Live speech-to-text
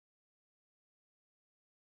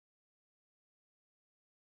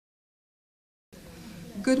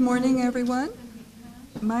Good morning, everyone.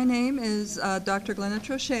 My name is Dr. Glenna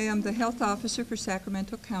Trochet. I'm the health officer for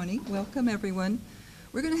Sacramento County. Welcome, everyone.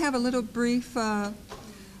 We're going to have a little brief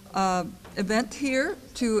event here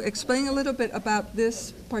to explain a little bit about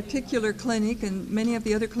this particular clinic and many of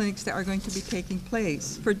the other clinics that are going to be taking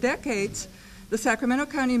place. For decades, the Sacramento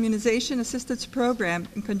County Immunization Assistance Program,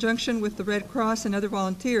 in conjunction with the Red Cross and other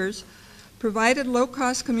volunteers, provided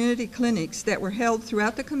low-cost community clinics that were held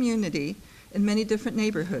throughout the community in many different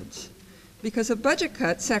neighborhoods. Because of budget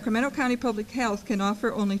cuts, Sacramento County Public Health can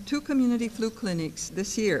offer only 2 community flu clinics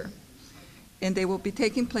this year, and they will be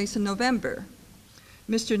taking place in November.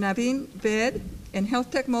 Mr. Naveen Ved and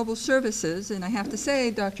Health Tech Mobile Services, and I have to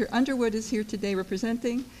say Dr. Underwood is here today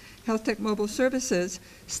representing Health Tech Mobile Services,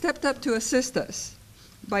 stepped up to assist us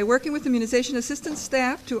by working with immunization assistance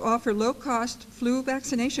staff to offer low-cost flu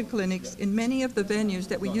vaccination clinics in many of the venues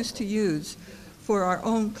that we used to use for our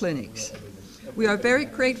own clinics. We are very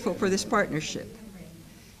grateful for this partnership.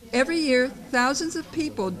 Every year, thousands of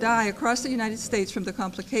people die across the United States from the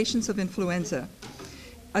complications of influenza.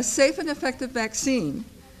 A safe and effective vaccine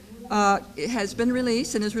has been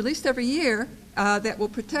released and is released every year that will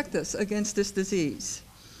protect us against this disease.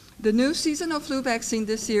 The new seasonal flu vaccine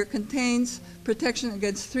this year contains protection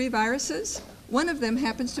against 3 viruses. One of them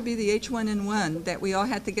happens to be the H1N1 that we all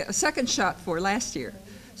had to get a second shot for last year.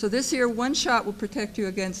 So this year, 1 shot will protect you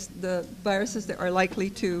against the viruses that are likely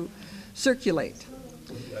to circulate.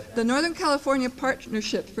 The Northern California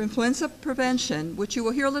Partnership for Influenza Prevention, which you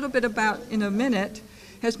will hear a little bit about in a minute,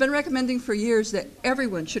 has been recommending for years that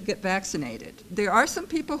everyone should get vaccinated. There are some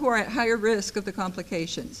people who are at higher risk of the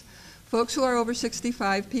complications. Folks who are over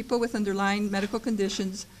 65, people with underlying medical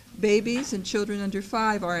conditions, babies and children under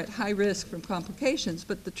 5 are at high risk from complications.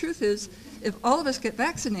 But the truth is, if all of us get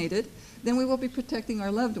vaccinated, then we will be protecting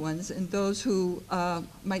our loved ones and those who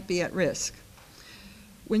might be at risk.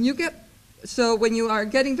 When you are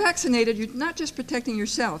getting vaccinated, you're not just protecting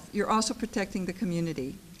yourself, you're also protecting the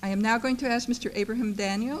community. I am now going to ask Mr. Abraham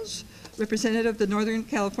Daniels, representative of the Northern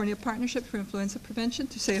California Partnership for Influenza Prevention,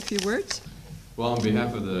 to say a few words. Well, on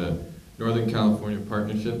behalf of the Northern California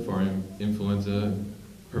Partnership for Influenza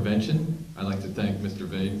Prevention, I'd like to thank Mr.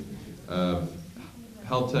 Vade of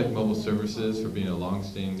Health Tech Mobile Services for being a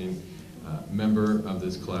long-standing member of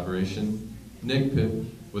this collaboration. NICPIP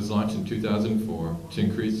was launched in 2004 to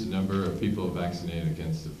increase the number of people vaccinated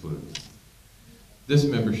against the flu. This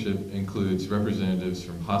membership includes representatives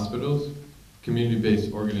from hospitals,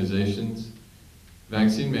 community-based organizations,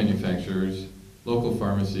 vaccine manufacturers, local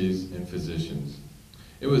pharmacies, and physicians.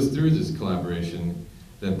 It was through this collaboration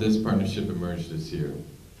that this partnership emerged this year.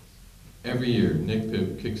 Every year,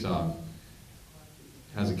 NICPIP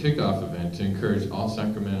has a kickoff event to encourage all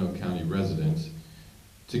Sacramento County residents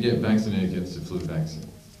to get vaccinated against the flu vaccine.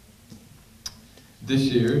 This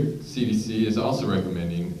year, CDC is also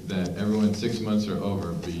recommending that everyone 6 months or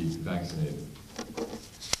over be vaccinated.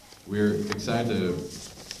 We're excited to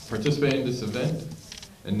participate in this event,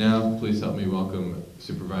 and now please help me welcome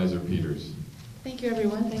Supervisor Peters. Thank you,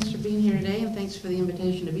 everyone. Thanks for being here today, and thanks for the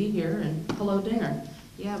invitation to be here, and hello, Dinger.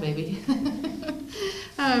 Yeah, baby.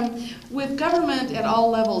 With government at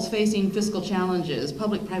all levels facing fiscal challenges,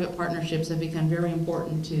 public-private partnerships have become very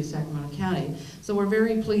important to Sacramento County. So we're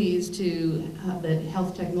very pleased that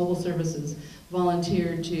Health Tech Mobile Services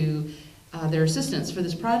volunteered to their assistance for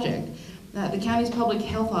this project. The county's public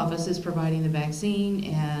health office is providing the vaccine,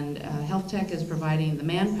 and Health Tech is providing the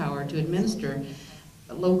manpower to administer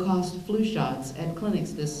low-cost flu shots at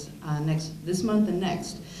clinics this month and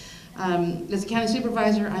next. As a county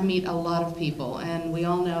supervisor, I meet a lot of people, and we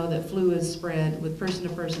all know that flu is spread with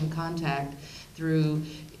person-to-person contact through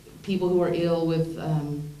people who are ill with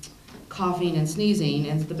coughing and sneezing,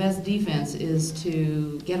 and the best defense is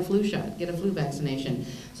to get a flu shot, get a flu vaccination.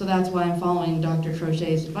 So that's why I'm following Dr.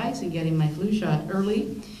 Trochet's advice and getting my flu shot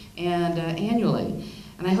early and annually.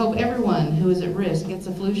 And I hope everyone who is at risk gets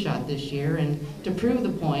a flu shot this year. And to prove the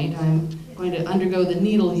point, I'm going to undergo the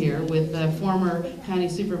needle here with former County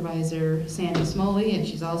Supervisor Sandy Smoley, and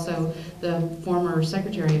she's also the former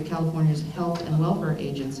Secretary of California's Health and Welfare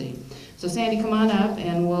Agency. So Sandy, come on up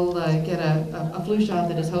and we'll get a flu shot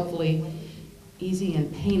that is hopefully easy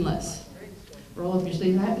and painless. Roll up your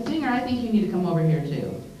sleeves. Dinger, I think you need to come over here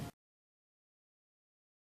too.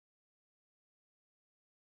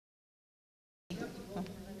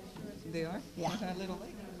 They are? Yeah. A little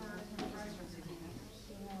late.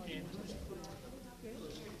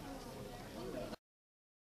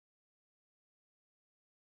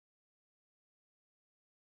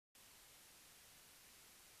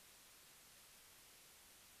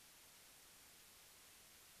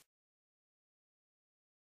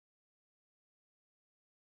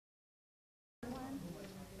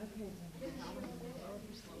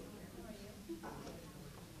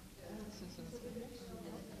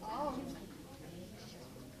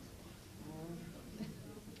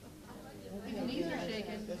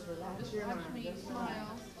 Just watch me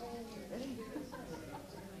smile.